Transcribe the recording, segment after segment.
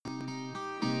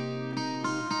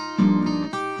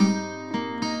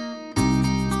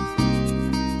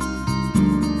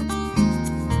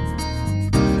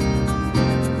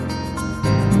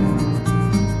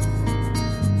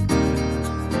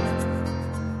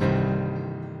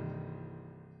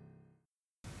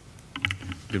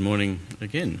Good morning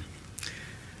again.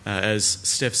 As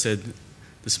Steph said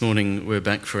this morning, we're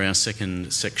back for our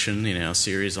second section in our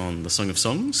series on the Song of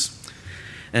Songs.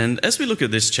 And as we look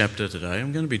at this chapter today,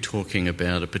 I'm going to be talking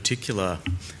about a particular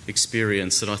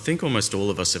experience that I think almost all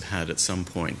of us have had at some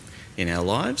point in our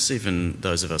lives, even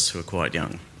those of us who are quite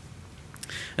young.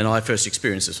 And I first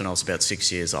experienced this when I was about 6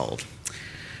 years old.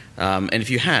 And if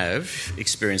you have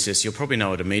experienced this, you'll probably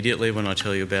know it immediately when I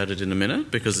tell you about it in a minute,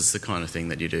 because it's the kind of thing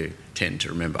that you do tend to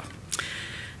remember.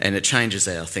 And it changes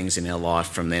our things in our life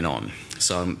from then on.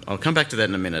 So I'll come back to that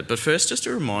in a minute. But first, just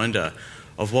a reminder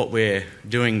of what we're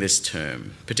doing this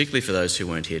term, particularly for those who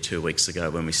weren't here 2 weeks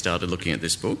ago when we started looking at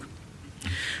this book.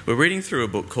 We're reading through a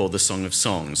book called The Song of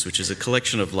Songs, which is a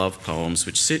collection of love poems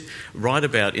which sit right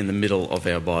about in the middle of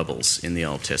our Bibles in the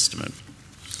Old Testament.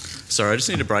 Sorry, I just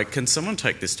need a break. Can someone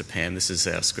take this to Pam? This is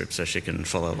our script so she can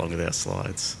follow along with our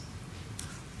slides.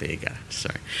 There you go.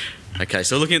 Sorry. Okay,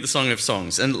 so looking at the Song of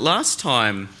Songs. And last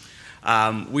time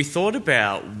we thought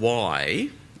about why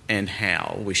and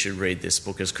how we should read this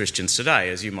book as Christians today,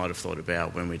 as you might have thought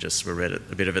about when we just read it,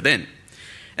 a bit of it then.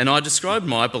 And I described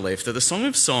my belief that the Song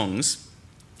of Songs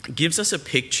gives us a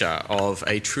picture of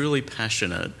a truly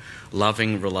passionate,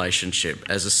 loving relationship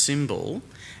as a symbol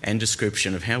and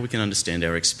description of how we can understand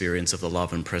our experience of the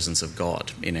love and presence of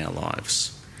God in our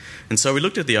lives. And so we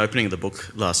looked at the opening of the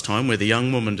book last time, where the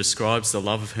young woman describes the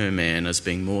love of her man as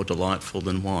being more delightful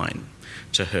than wine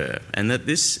to her, and that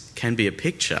this can be a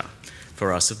picture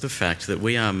for us of the fact that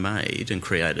we are made and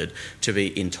created to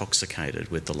be intoxicated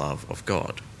with the love of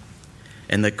God,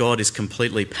 and that God is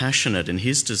completely passionate in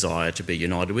his desire to be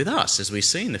united with us, as we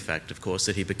see in the fact, of course,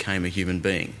 that he became a human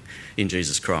being in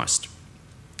Jesus Christ.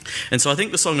 And so I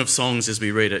think the Song of Songs, as we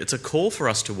read it, it's a call for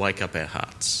us to wake up our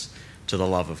hearts to the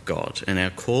love of God and our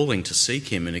calling to seek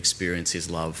him and experience his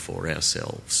love for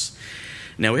ourselves.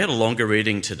 Now, we had a longer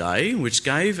reading today, which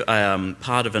gave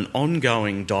part of an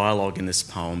ongoing dialogue in this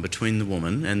poem between the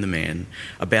woman and the man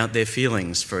about their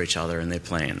feelings for each other and their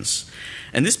plans.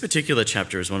 And this particular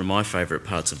chapter is one of my favourite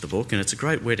parts of the book, and it's a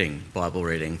great wedding Bible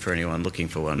reading for anyone looking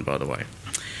for one, by the way.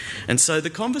 And so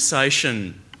the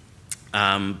conversation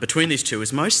between these two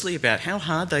is mostly about how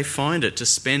hard they find it to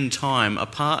spend time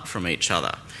apart from each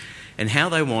other, and how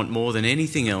they want more than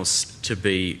anything else to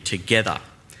be together,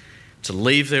 to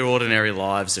leave their ordinary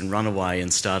lives and run away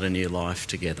and start a new life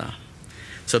together.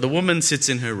 So the woman sits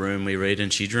in her room, we read,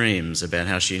 and she dreams about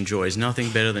how she enjoys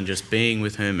nothing better than just being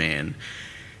with her man.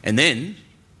 And then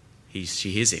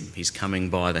she hears him. He's coming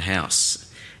by the house.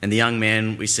 And the young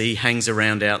man, we see, hangs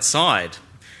around outside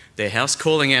their house,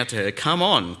 calling out to her, "Come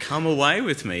on, come away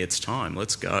with me. It's time.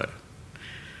 Let's go."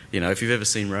 You know, if you've ever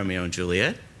seen Romeo and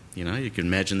Juliet, you know, you can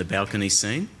imagine the balcony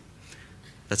scene.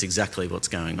 That's exactly what's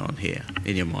going on here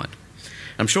in your mind.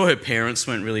 I'm sure her parents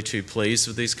weren't really too pleased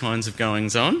with these kinds of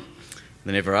goings-on.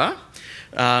 They never are.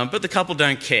 But the couple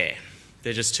don't care.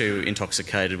 They're just too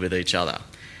intoxicated with each other.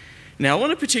 Now, I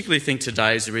want to particularly think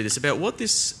today as we read this about what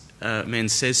this man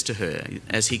says to her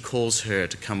as he calls her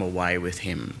to come away with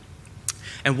him,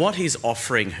 and what he's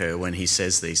offering her when he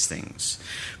says these things.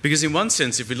 Because in one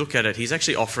sense, if we look at it, he's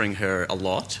actually offering her a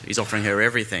lot. He's offering her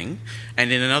everything.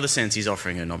 And in another sense, he's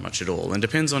offering her not much at all. And it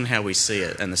depends on how we see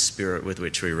it and the spirit with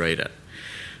which we read it.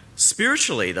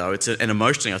 Spiritually, though, and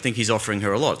emotionally, I think he's offering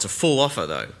her a lot. It's a full offer,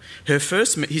 though.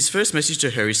 His first message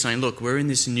to her is saying, look, we're in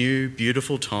this new,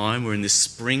 beautiful time. We're in this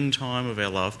springtime of our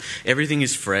love. Everything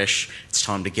is fresh. It's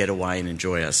time to get away and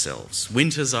enjoy ourselves.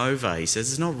 Winter's over. He says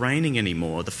it's not raining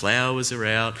anymore. The flowers are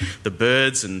out. The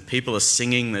birds and people are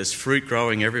singing. There's fruit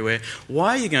growing everywhere.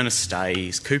 Why are you going to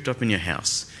stay cooped up in your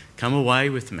house? Come away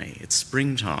with me. It's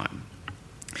springtime.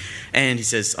 And he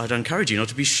says, I'd encourage you not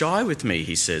to be shy with me,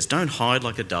 he says. Don't hide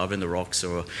like a dove in the rocks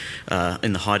or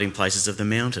in the hiding places of the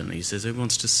mountain. He says he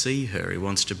wants to see her. He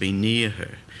wants to be near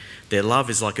her. Their love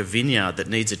is like a vineyard that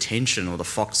needs attention, or the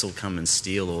fox will come and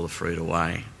steal all the fruit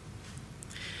away.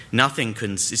 Nothing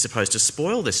is supposed to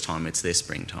spoil this time. It's their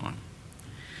springtime.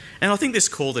 And I think this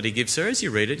call that he gives her, as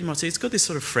you read it, you might see it's got this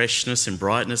sort of freshness and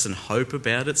brightness and hope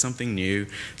about it, something new,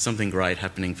 something great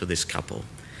happening for this couple.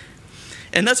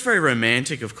 And that's very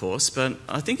romantic, of course, but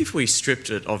I think if we stripped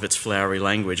it of its flowery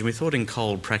language and we thought in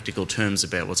cold, practical terms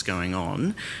about what's going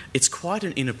on, it's quite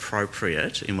an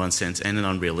inappropriate, in one sense, and an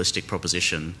unrealistic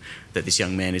proposition that this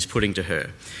young man is putting to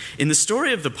her. In the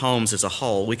story of the poems as a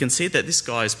whole, we can see that this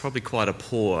guy is probably quite a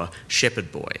poor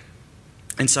shepherd boy.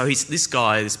 And so this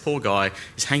poor guy,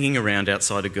 is hanging around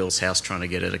outside a girl's house trying to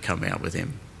get her to come out with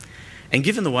him. And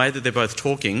given the way that they're both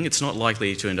talking, it's not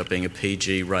likely to end up being a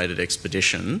PG-rated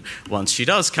expedition once she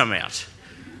does come out.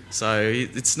 So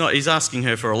he's asking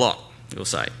her for a lot, we'll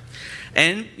say.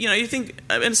 And, you think,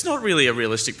 and it's not really a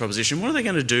realistic proposition, what are they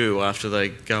going to do after they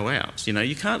go out?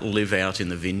 You can't live out in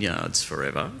the vineyards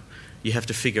forever. You have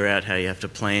to figure out how you have to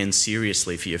plan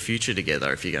seriously for your future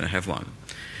together if you're going to have one.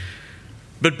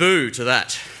 But boo to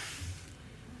that.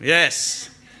 Yes.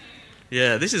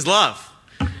 Yeah, this is love.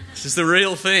 This is the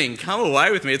real thing. Come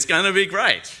away with me. It's going to be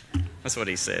great. That's what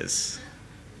he says.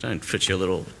 Don't put your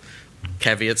little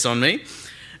caveats on me.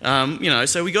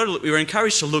 So we were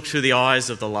encouraged to look through the eyes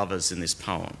of the lovers in this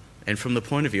poem. And from the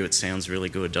point of view, it sounds really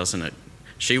good, doesn't it?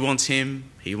 She wants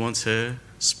him, he wants her,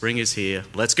 spring is here,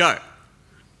 let's go.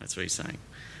 That's what he's saying.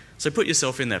 So put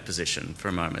yourself in that position for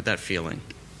a moment, that feeling.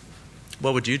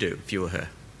 What would you do if you were her?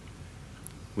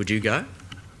 Would you go?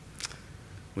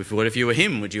 What if you were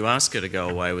him? Would you ask her to go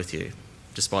away with you,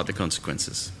 despite the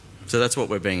consequences? So that's what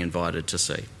we're being invited to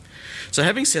see. So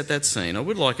having set that scene, I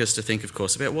would like us to think, of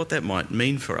course, about what that might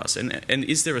mean for us. And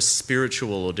is there a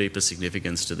spiritual or deeper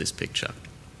significance to this picture?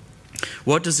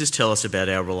 What does this tell us about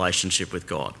our relationship with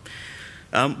God?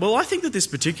 Well, I think that this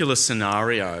particular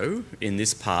scenario in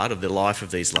this part of the life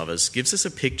of these lovers gives us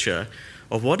a picture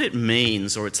of what it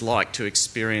means or it's like to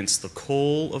experience the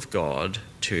call of God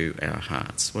to our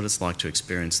hearts. What it's like to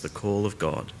experience the call of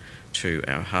God to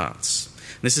our hearts.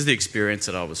 This is the experience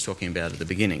that I was talking about at the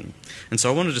beginning. And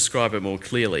so I want to describe it more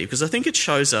clearly because I think it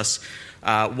shows us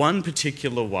one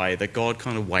particular way that God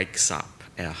kind of wakes up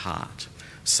our heart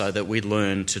so that we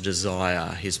learn to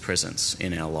desire his presence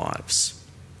in our lives.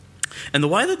 And the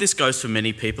way that this goes for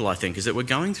many people, I think, is that we're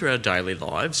going through our daily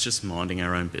lives, just minding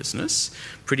our own business,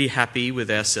 pretty happy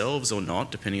with ourselves or not,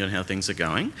 depending on how things are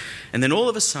going. And then all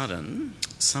of a sudden,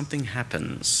 something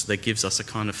happens that gives us a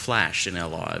kind of flash in our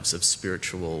lives of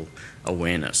spiritual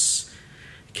awareness.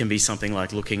 It can be something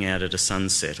like looking out at a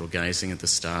sunset or gazing at the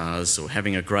stars or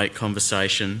having a great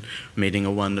conversation, meeting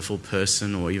a wonderful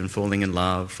person or even falling in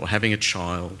love or having a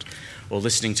child or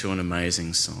listening to an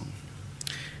amazing song.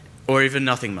 Or even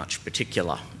nothing much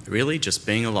particular, really, just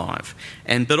being alive.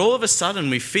 But all of a sudden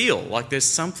we feel like there's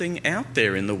something out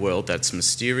there in the world that's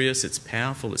mysterious, it's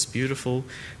powerful, it's beautiful,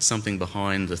 something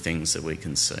behind the things that we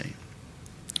can see.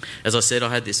 As I said, I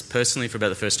had this personally for about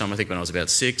the first time, I think when I was about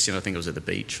 6, I think I was at the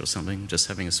beach or something, just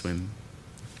having a swim.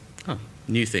 Oh,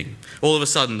 new thing. All of a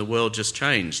sudden the world just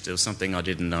changed. There was something I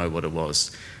didn't know what it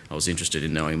was. I was interested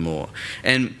in knowing more.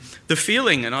 And the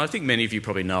feeling, and I think many of you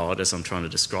probably know it as I'm trying to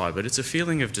describe it, it's a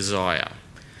feeling of desire.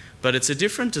 But it's a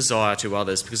different desire to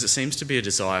others because it seems to be a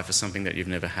desire for something that you've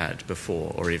never had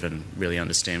before or even really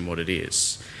understand what it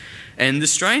is. And the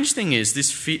strange thing is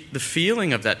the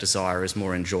feeling of that desire is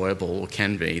more enjoyable or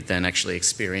can be than actually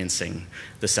experiencing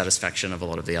the satisfaction of a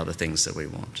lot of the other things that we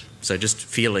want. So just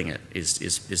feeling it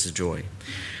is a joy.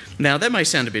 Now, that may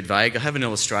sound a bit vague. I have an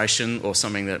illustration or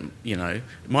something that,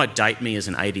 might date me as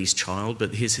an 80s child,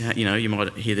 but here's how, you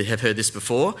might have heard this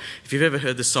before. If you've ever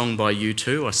heard the song by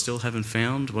U2, I Still Haven't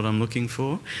Found What I'm Looking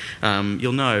For,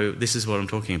 you'll know this is what I'm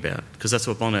talking about, because that's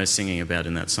what Bono's singing about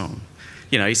in that song.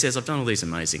 He says, I've done all these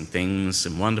amazing things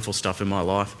and wonderful stuff in my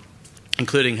life,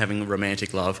 including having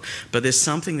romantic love, but there's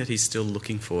something that he's still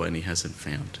looking for and he hasn't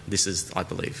found. This is, I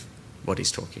believe, what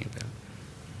he's talking about.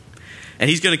 And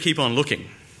he's going to keep on looking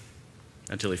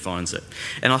until he finds it.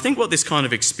 And I think what this kind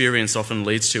of experience often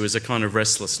leads to is a kind of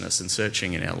restlessness and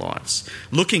searching in our lives,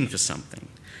 looking for something.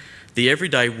 The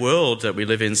everyday world that we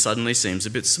live in suddenly seems a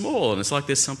bit small, and it's like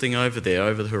there's something over there,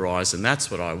 over the horizon. That's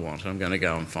what I want, and I'm going to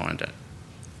go and find it.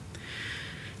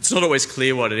 It's not always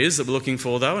clear what it is that we're looking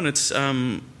for, though, and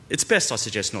it's best, I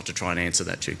suggest, not to try and answer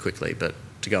that too quickly, but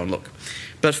to go and look.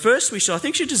 But first, we should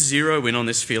just zero in on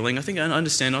this feeling. I think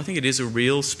it is a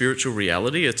real spiritual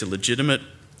reality. It's a legitimate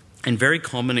and very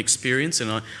common experience,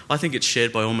 and I think it's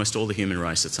shared by almost all the human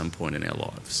race at some point in our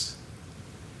lives.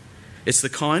 It's the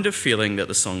kind of feeling that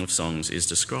the Song of Songs is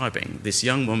describing. This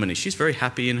young woman, she's very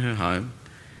happy in her home,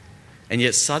 and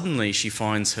yet suddenly she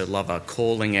finds her lover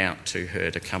calling out to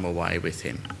her to come away with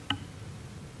him.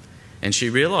 And she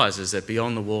realises that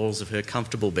beyond the walls of her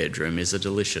comfortable bedroom is a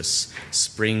delicious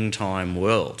springtime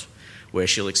world where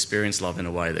she'll experience love in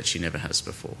a way that she never has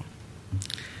before.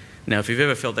 Now, if you've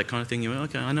ever felt that kind of thing, you go,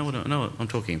 okay, I know what I'm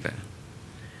talking about.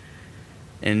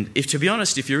 And to be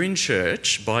honest, if you're in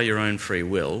church by your own free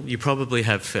will, you probably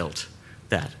have felt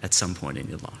that at some point in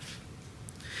your life.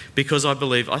 Because I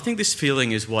think this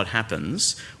feeling is what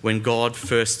happens when God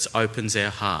first opens our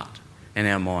heart and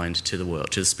our mind to the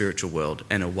world, to the spiritual world,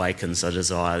 and awakens a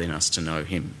desire in us to know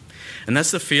him. And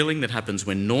that's the feeling that happens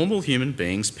when normal human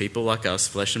beings, people like us,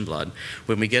 flesh and blood,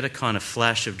 when we get a kind of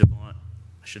flash of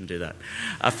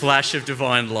a flash of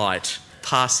divine light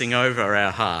passing over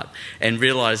our heart and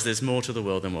realise there's more to the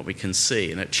world than what we can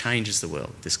see, and it changes the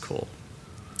world, this call.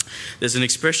 There's an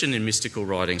expression in mystical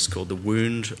writings called the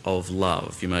wound of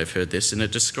love. You may have heard this, and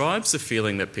it describes the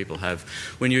feeling that people have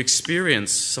when you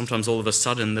experience, sometimes all of a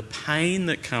sudden, the pain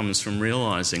that comes from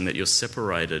realising that you're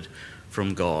separated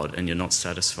from God and you're not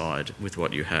satisfied with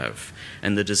what you have,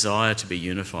 and the desire to be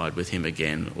unified with him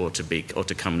again or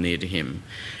to come near to him.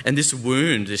 And this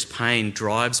wound, this pain,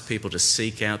 drives people to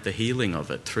seek out the healing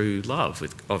of it through love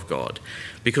of God,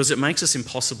 because it makes us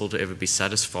impossible to ever be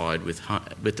satisfied with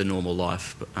the normal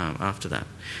life after that.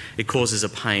 It causes a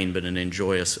pain, but an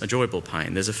enjoyable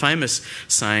pain. There's a famous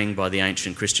saying by the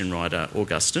ancient Christian writer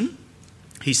Augustine.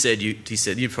 He said,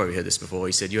 you've probably heard this before,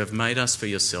 he said, "You have made us for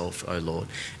yourself, O Lord,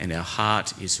 and our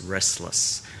heart is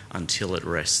restless until it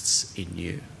rests in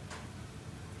you."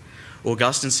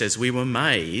 Augustine says we were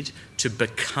made to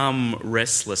become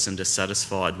restless and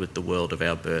dissatisfied with the world of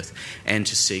our birth and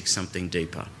to seek something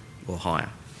deeper or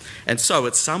higher. And so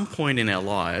at some point in our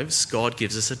lives, God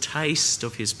gives us a taste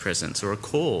of his presence or a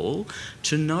call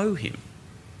to know him,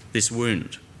 this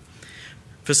wound.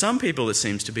 For some people, it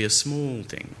seems to be a small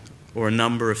thing, or a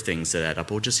number of things that add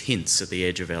up, or just hints at the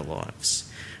edge of our lives,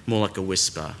 more like a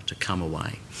whisper to come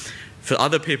away. For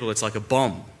other people, it's like a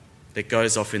bomb that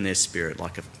goes off in their spirit,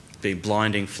 like the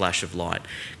blinding flash of light.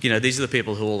 These are the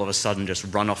people who all of a sudden just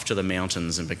run off to the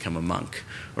mountains and become a monk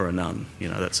or a nun,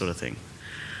 that sort of thing.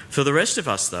 For the rest of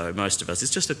us, though, most of us, it's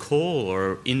just a call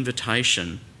or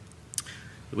invitation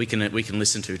that we can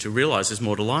listen to realise there's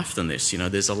more to life than this.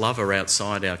 There's a lover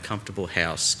outside our comfortable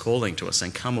house calling to us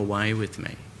saying, "Come away with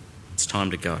me. It's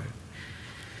time to go."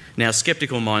 Now,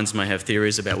 sceptical minds may have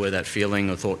theories about where that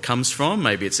feeling or thought comes from.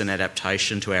 Maybe it's an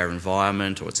adaptation to our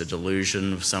environment, or it's a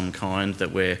delusion of some kind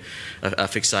that we're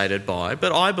fixated by.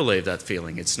 But I believe that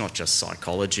feeling, it's not just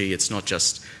psychology, it's not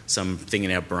just something in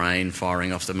our brain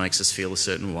firing off that makes us feel a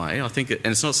certain way. And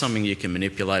it's not something you can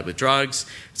manipulate with drugs.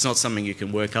 It's not something you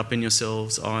can work up in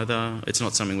yourselves either. It's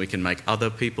not something we can make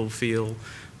other people feel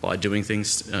by doing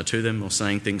things to them or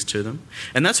saying things to them.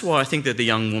 And that's why I think that the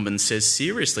young woman says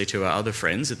seriously to our other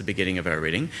friends at the beginning of our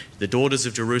reading, "The daughters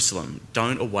of Jerusalem,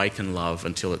 don't awaken love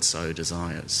until it so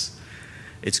desires."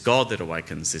 It's God that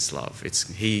awakens this love.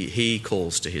 He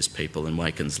calls to his people and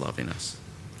awakens love in us.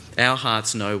 Our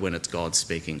hearts know when it's God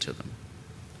speaking to them,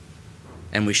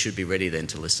 and we should be ready then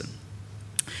to listen.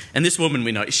 And this woman,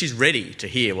 we know, she's ready to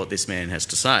hear what this man has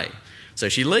to say. So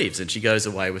she leaves and she goes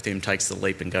away with him, takes the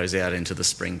leap and goes out into the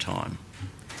springtime.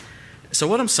 So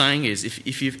what I'm saying is,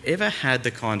 if you've ever had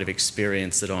the kind of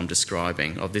experience that I'm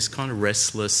describing, of this kind of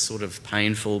restless, sort of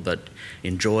painful but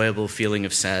enjoyable feeling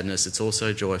of sadness, it's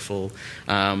also joyful,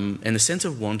 and the sense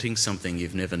of wanting something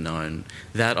you've never known,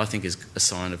 that I think is a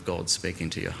sign of God speaking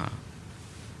to your heart.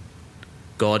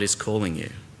 God is calling you.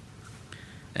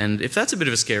 And if that's a bit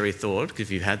of a scary thought, if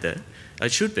you've had that,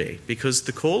 it should be, because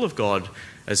the call of God,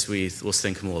 as we will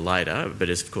think more later, but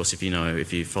of course if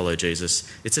you follow Jesus,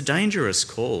 it's a dangerous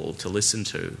call to listen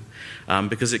to,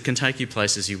 because it can take you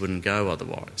places you wouldn't go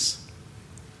otherwise.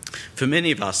 For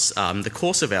many of us, the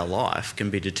course of our life can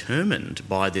be determined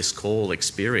by this call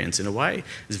experience in a way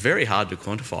that's very hard to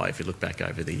quantify if you look back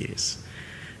over the years.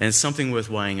 And it's something worth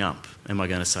weighing up. Am I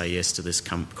going to say yes to this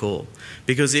call?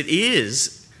 Because it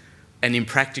is an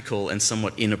impractical and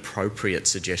somewhat inappropriate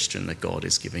suggestion that God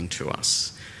is giving to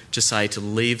us. To say to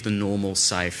leave the normal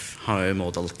safe home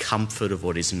or the comfort of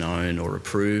what is known or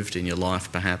approved in your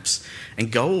life perhaps,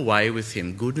 and go away with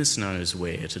him, goodness knows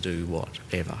where, to do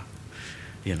whatever.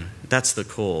 That's the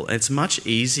call. And it's much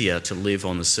easier to live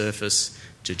on the surface,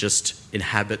 to just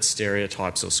inhabit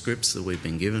stereotypes or scripts that we've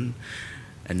been given,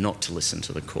 and not to listen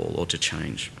to the call or to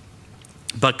change.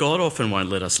 But God often won't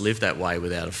let us live that way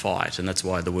without a fight, and that's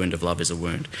why the wound of love is a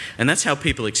wound. And that's how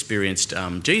people experienced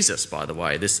Jesus, by the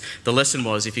way. The lesson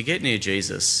was, if you get near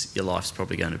Jesus, your life's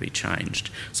probably going to be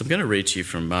changed. So I'm going to read to you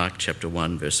from Mark chapter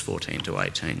 1, verse 14 to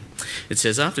 18. It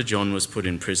says, "After John was put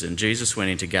in prison, Jesus went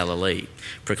into Galilee,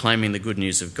 proclaiming the good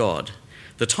news of God.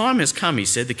 The time has come," he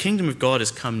said, "the kingdom of God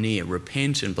has come near.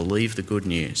 Repent and believe the good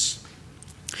news."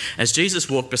 As Jesus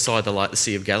walked beside the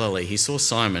Sea of Galilee, he saw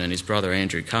Simon and his brother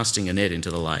Andrew casting a net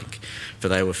into the lake, for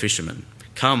they were fishermen.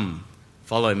 "Come,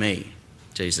 follow me,"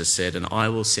 Jesus said, "and I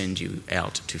will send you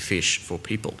out to fish for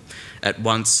people." At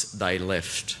once they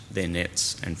left their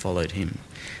nets and followed him.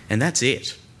 And that's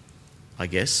it, I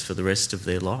guess, for the rest of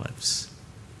their lives.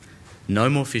 No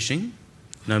more fishing,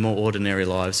 no more ordinary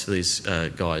lives for these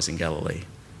guys in Galilee.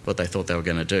 What they thought they were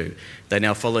going to do. They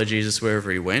now follow Jesus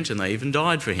wherever he went, and they even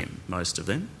died for him, most of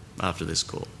them, after this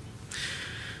call.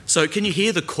 So can you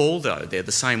hear the call, though? They're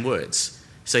the same words.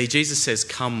 So Jesus says,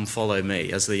 "Come, follow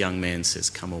me," as the young man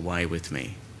says, "Come away with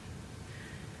me."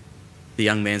 The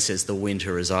young man says the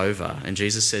winter is over, and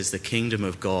Jesus says the kingdom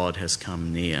of God has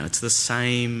come near. It's the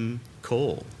same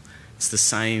call. It's the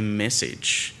same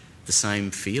message, the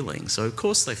same feeling. So of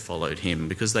course they followed him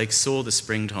because they saw the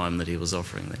springtime that he was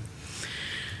offering them.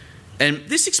 And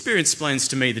this experience explains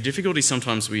to me the difficulty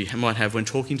sometimes we might have when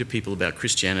talking to people about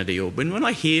Christianity, or when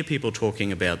I hear people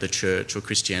talking about the church or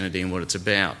Christianity and what it's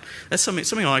about. That's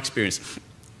something I experience.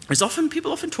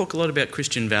 People often talk a lot about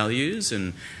Christian values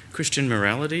and Christian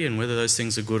morality and whether those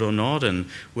things are good or not, and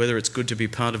whether it's good to be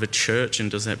part of a church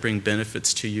and does that bring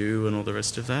benefits to you and all the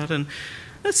rest of that. And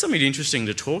that's something interesting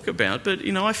to talk about, but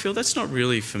I feel that's not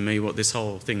really for me what this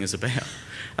whole thing is about.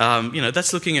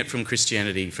 That's looking at from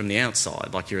Christianity from the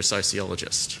outside, like you're a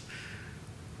sociologist.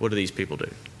 What do these people do?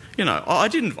 I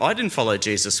didn't follow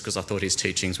Jesus because I thought his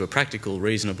teachings were practical,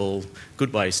 reasonable,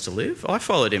 good ways to live. I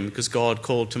followed him because God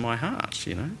called to my heart,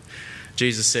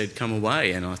 Jesus said, come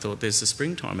away, and I thought there's a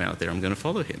springtime out there, I'm going to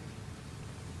follow him.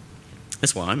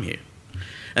 That's why I'm here.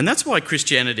 And that's why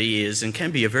Christianity is and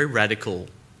can be a very radical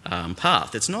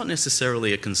path. It's not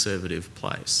necessarily a conservative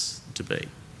place to be.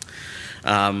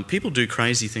 People do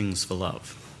crazy things for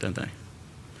love, don't they?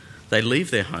 They leave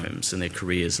their homes and their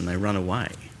careers and they run away.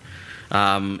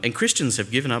 And Christians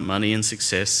have given up money and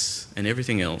success and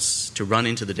everything else to run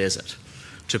into the desert,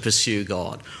 to pursue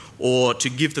God, or to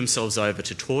give themselves over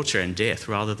to torture and death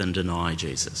rather than deny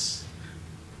Jesus.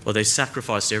 Or they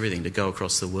sacrificed everything to go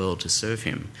across the world to serve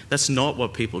him. That's not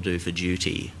what people do for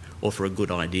duty or for a good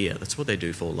idea. That's what they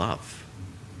do for love.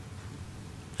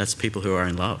 That's people who are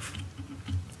in love.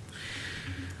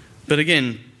 But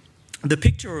again, the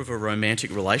picture of a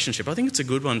romantic relationship, I think it's a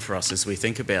good one for us as we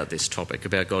think about this topic,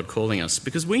 about God calling us,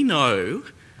 because we know,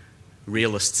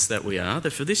 realists that we are,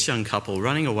 that for this young couple,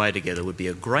 running away together would be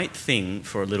a great thing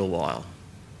for a little while.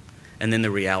 And then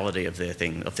the reality of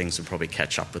things would probably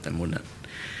catch up with them, wouldn't it?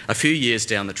 A few years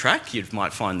down the track, you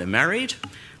might find them married,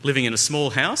 living in a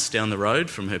small house down the road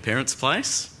from her parents'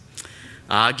 place,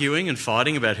 arguing and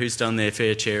fighting about who's done their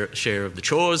fair share of the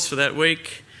chores for that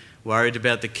week, worried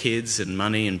about the kids and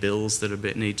money and bills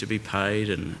that need to be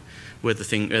paid and whether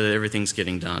everything's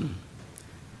getting done.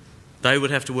 They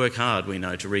would have to work hard, we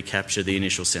know, to recapture the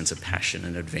initial sense of passion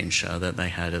and adventure that they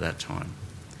had at that time.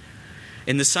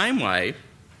 In the same way,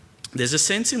 there's a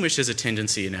sense in which there's a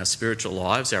tendency in our spiritual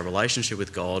lives, our relationship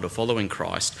with God or following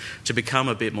Christ, to become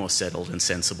a bit more settled and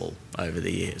sensible over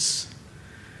the years.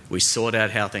 We sort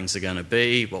out how things are going to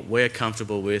be, what we're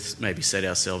comfortable with, maybe set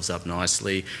ourselves up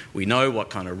nicely. We know what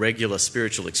kind of regular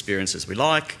spiritual experiences we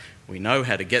like. We know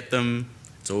how to get them.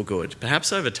 It's all good.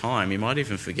 Perhaps over time, you might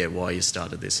even forget why you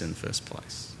started this in the first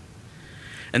place.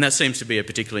 And that seems to be a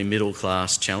particularly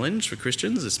middle-class challenge for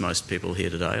Christians, as most people here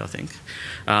today, I think.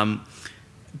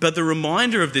 But the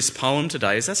reminder of this poem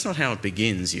today is that's not how it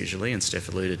begins usually, and Steph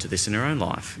alluded to this in her own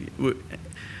life.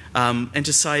 And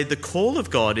to say the call of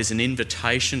God is an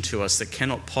invitation to us that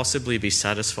cannot possibly be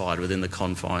satisfied within the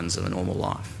confines of a normal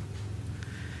life.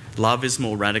 Love is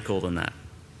more radical than that.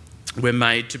 We're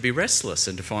made to be restless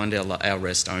and to find our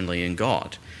rest only in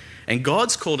God. And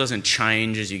God's call doesn't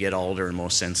change as you get older and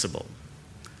more sensible.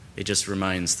 It just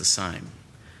remains the same.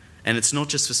 And it's not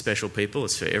just for special people,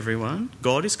 it's for everyone.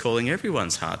 God is calling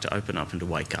everyone's heart to open up and to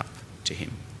wake up to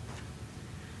him.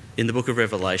 In the book of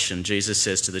Revelation, Jesus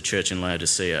says to the church in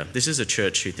Laodicea, this is a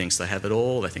church who thinks they have it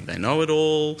all, they think they know it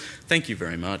all, thank you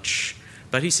very much.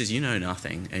 But he says, you know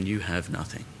nothing and you have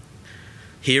nothing.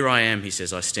 Here I am, he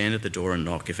says, I stand at the door and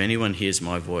knock. If anyone hears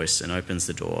my voice and opens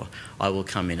the door, I will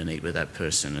come in and eat with that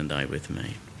person and they with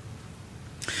me.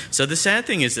 So the sad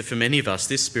thing is that for many of us,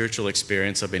 this spiritual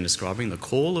experience I've been describing, the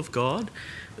call of God,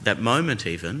 that moment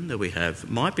even that we have,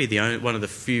 might be one of the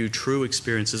few true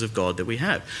experiences of God that we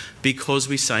have, because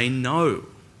we say no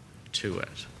to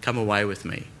it. Come away with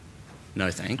me. No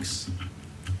thanks.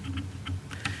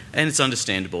 And it's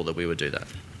understandable that we would do that.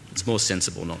 It's more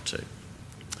sensible not to.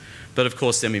 But of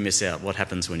course, then we miss out. What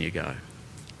happens when you go?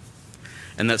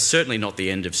 And that's certainly not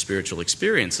the end of spiritual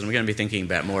experience, and we're going to be thinking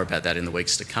more about that in the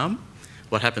weeks to come.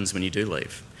 What happens when you do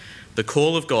leave? The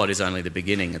call of God is only the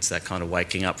beginning. It's that kind of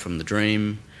waking up from the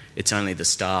dream. It's only the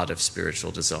start of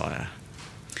spiritual desire.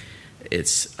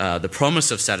 It's the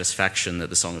promise of satisfaction that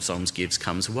the Song of Songs gives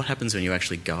comes. What happens when you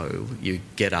actually go? You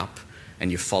get up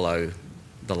and you follow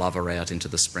the lover out into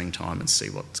the springtime and see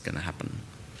what's going to happen.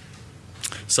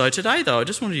 So today, though, I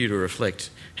just wanted you to reflect.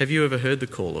 Have you ever heard the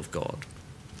call of God?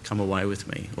 Come away with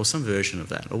me, or some version of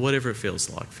that, or whatever it feels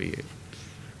like for you.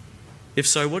 If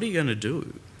so, what are you going to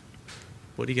do?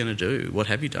 What are you going to do? What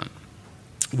have you done?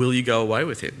 Will you go away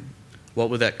with him? What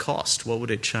would that cost? What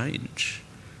would it change?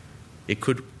 It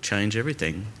could change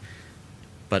everything,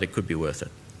 but it could be worth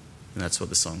it. And that's what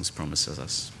the songs promises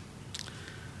us.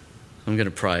 I'm going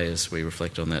to pray as we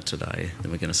reflect on that today,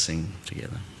 then we're going to sing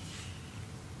together.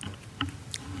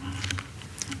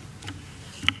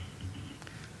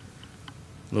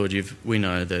 Lord, we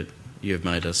know that you have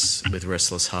made us with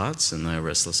restless hearts, and they are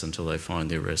restless until they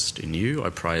find their rest in you. I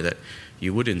pray that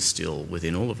you would instill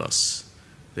within all of us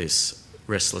this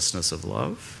restlessness of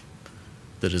love,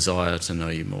 the desire to know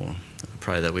you more. I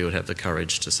pray that we would have the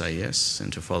courage to say yes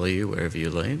and to follow you wherever you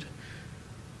lead.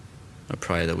 I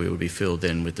pray that we would be filled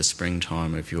then with the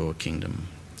springtime of your kingdom.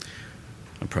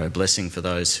 I pray a blessing for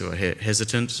those who are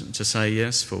hesitant to say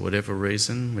yes for whatever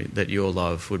reason, that your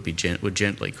love would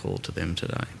gently call to them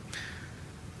today.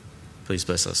 Please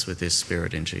bless us with this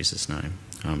Spirit in Jesus' name.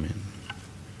 Amen.